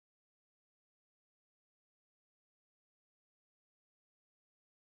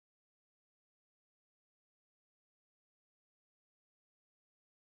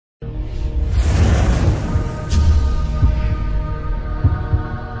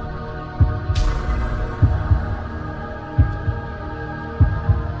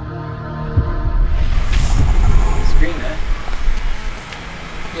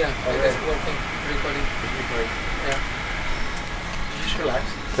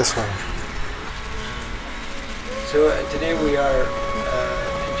Yes, ma'am. So today we are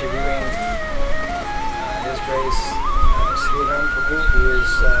interviewing His Grace Sri Rama Prabhu, who is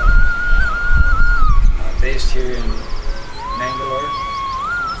based here in Mangalore,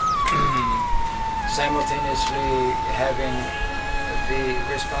 simultaneously having the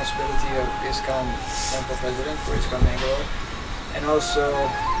responsibility of ISKCON Temple President for ISKCON Mangalore, and also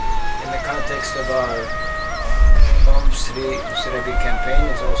in the context of our OM Sri Surabhi Campaign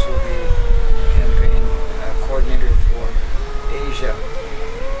is also the campaign coordinator for Asia.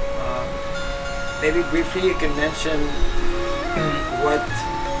 Maybe briefly you can mention what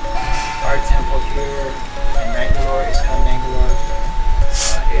our temple here in Mangalore, ISKCON Mangalore,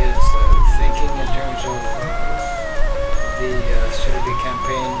 is thinking in terms of the Surabhi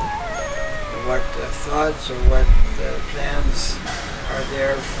campaign, what thoughts or what plans are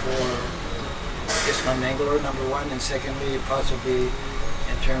there for ISKCON Mangalore, number one, and secondly, possibly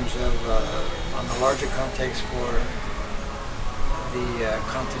in terms of, on the larger context for the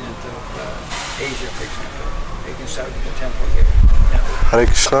continent of Asia, for example. You can start with the temple here. Hare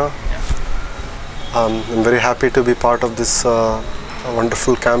Krishna. I'm very happy to be part of this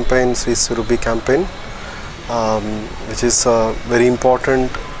wonderful campaign, Sri Surabhi Campaign, which is very important,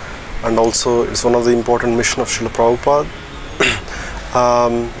 and also it's one of the important mission of Srila Prabhupada.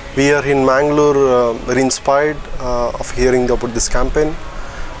 We are in Mangalore very inspired of hearing about this campaign.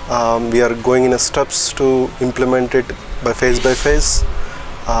 We are going in steps to implement it by phase.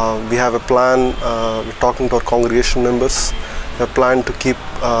 We have a plan, we're talking to our congregation members. We have planned to keep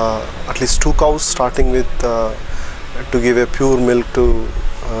at least 2 cows, starting with to give a pure milk to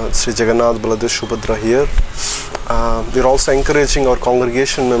Sri Jagannath Baladev Subhadra here. We're also encouraging our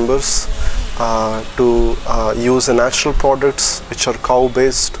congregation members to use the natural products, which are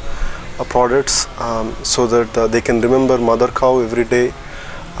cow-based products, so that they can remember mother cow every day,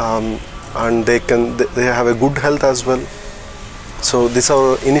 and they have a good health as well. So these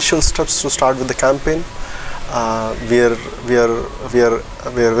are our initial steps to start with the campaign. We are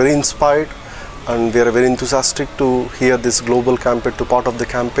very inspired, and we are very enthusiastic to hear this global campaign, to part of the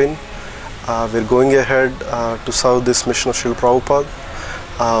campaign. We're going ahead to serve this mission of Srila Prabhupada,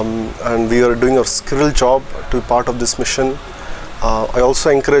 and we are doing our skill job to be part of this mission. I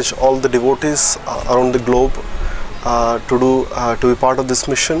also encourage all the devotees around the globe to be part of this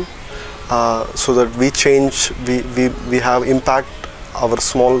mission, so that we have impact our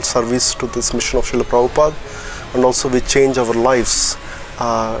small service to this mission of Srila Prabhupada, and also we change our lives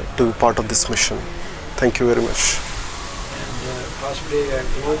to be part of this mission. Thank you very much. Possibly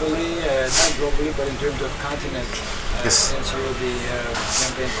globally, not globally, but in terms of continent, yes. Since you're the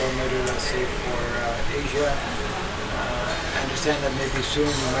campaign coordinator, let's say, for Asia, I understand that maybe soon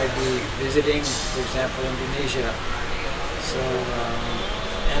you might be visiting, for example, Indonesia, so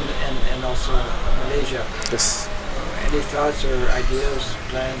and also Malaysia. Yes. Any thoughts or ideas,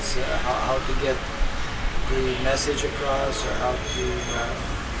 plans, how to get the message across, or how to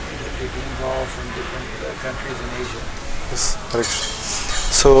get people involved from different countries in Asia? Yes, correct.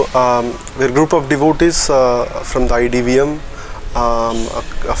 So we're a group of devotees from the IDVM,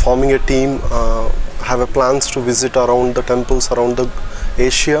 forming a team, have plans to visit around the temples around the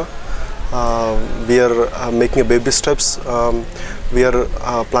Asia. We are making baby steps. We are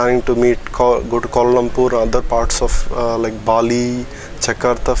planning to go to Kuala Lumpur and other parts of like Bali,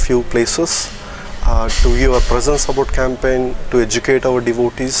 Jakarta, few places, to give our presence about campaign, to educate our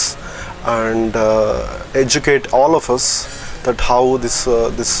devotees, and educate all of us that how this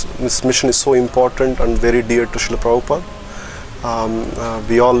mission is so important and very dear to Srila Prabhupada.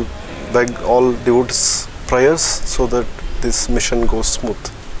 We all beg all devotees' prayers so that this mission goes smooth.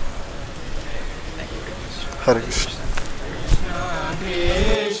 Hare Krishna.